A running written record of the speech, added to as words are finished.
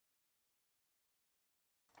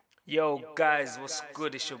Yo guys, what's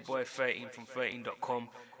good? It's your boy 13 from 13.com.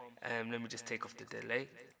 Let me just take off the delay.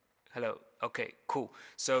 Hello. Okay, cool.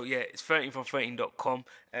 So yeah, it's 13 from 13.com.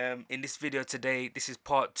 In this video today, this is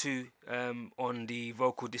part 2 on the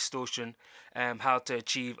vocal distortion, how to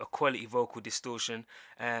achieve a quality vocal distortion.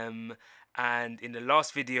 And in the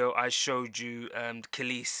last video, I showed you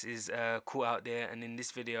Khalees is cool out there, and in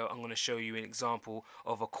this video, I'm gonna show you an example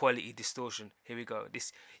of a quality distortion. Here we go.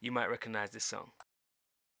 This, you might recognize this song.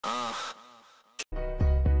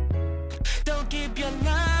 Don't keep your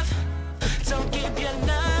love, don't keep your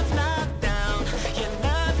love locked down, your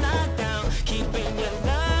love locked down, keeping your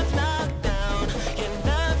love locked down, your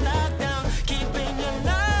love locked down, keeping your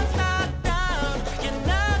love locked down, your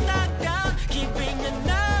love locked down, keeping your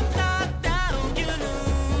love locked down. You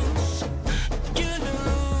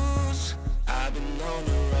lose. I've been on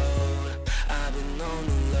the road, I've been on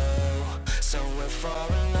the low, somewhere far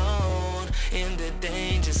alone, in the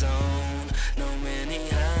danger zone. No many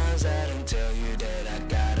times I don't tell you that I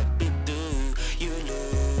gotta be through. You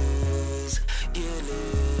lose, you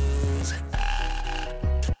lose.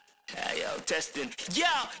 Yo, testing. Yo.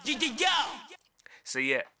 So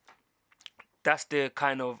yeah, that's the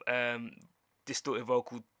kind of distorted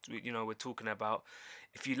vocal we're talking about.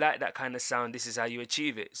 If you like that kind of sound, this is how you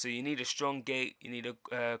achieve it. So you need a strong gate, you need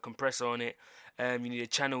a compressor on it, you need a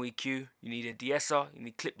channel EQ, you need a de-esser, you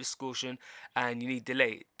need clip distortion, and you need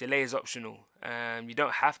delay. Delay is optional. You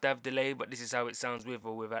don't have to have delay, but this is how it sounds with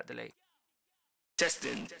or without delay.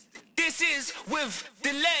 Testing. This is with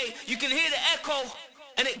delay. You can hear the echo,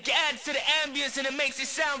 and it adds to the ambience, and it makes it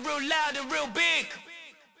sound real loud and real big.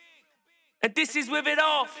 And this is with it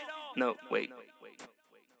off. No, wait.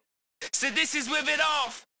 So this is with it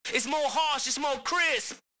off. It's more harsh, it's more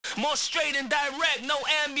crisp, more straight and direct, no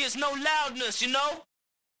ambience, no loudness, you know?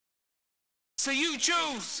 So you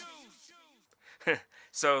choose.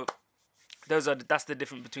 So that's the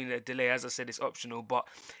difference between the delay. As I said, it's optional, but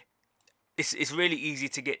it's really easy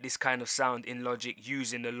to get this kind of sound in Logic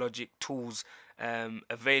using the Logic tools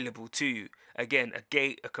available to you. Again, a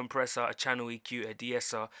gate, a compressor, a channel EQ, a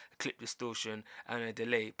de-esser, a clip distortion, and a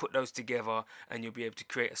delay. Put those together and you'll be able to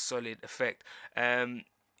create a solid effect.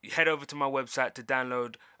 Head over to my website to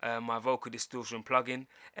download my vocal distortion plugin.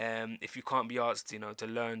 If you can't be asked, to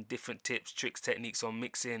learn different tips, tricks, techniques on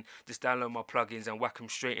mixing, just download my plugins and whack them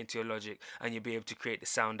straight into your Logic, and you'll be able to create the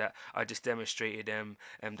sound that I just demonstrated,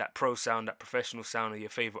 that pro sound, that professional sound of your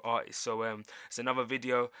favorite artist. So it's another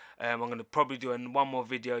video. I'm gonna probably do one more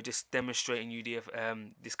video just demonstrating you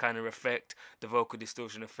this kind of effect, the vocal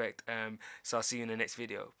distortion effect. So I'll see you in the next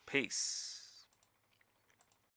video. Peace.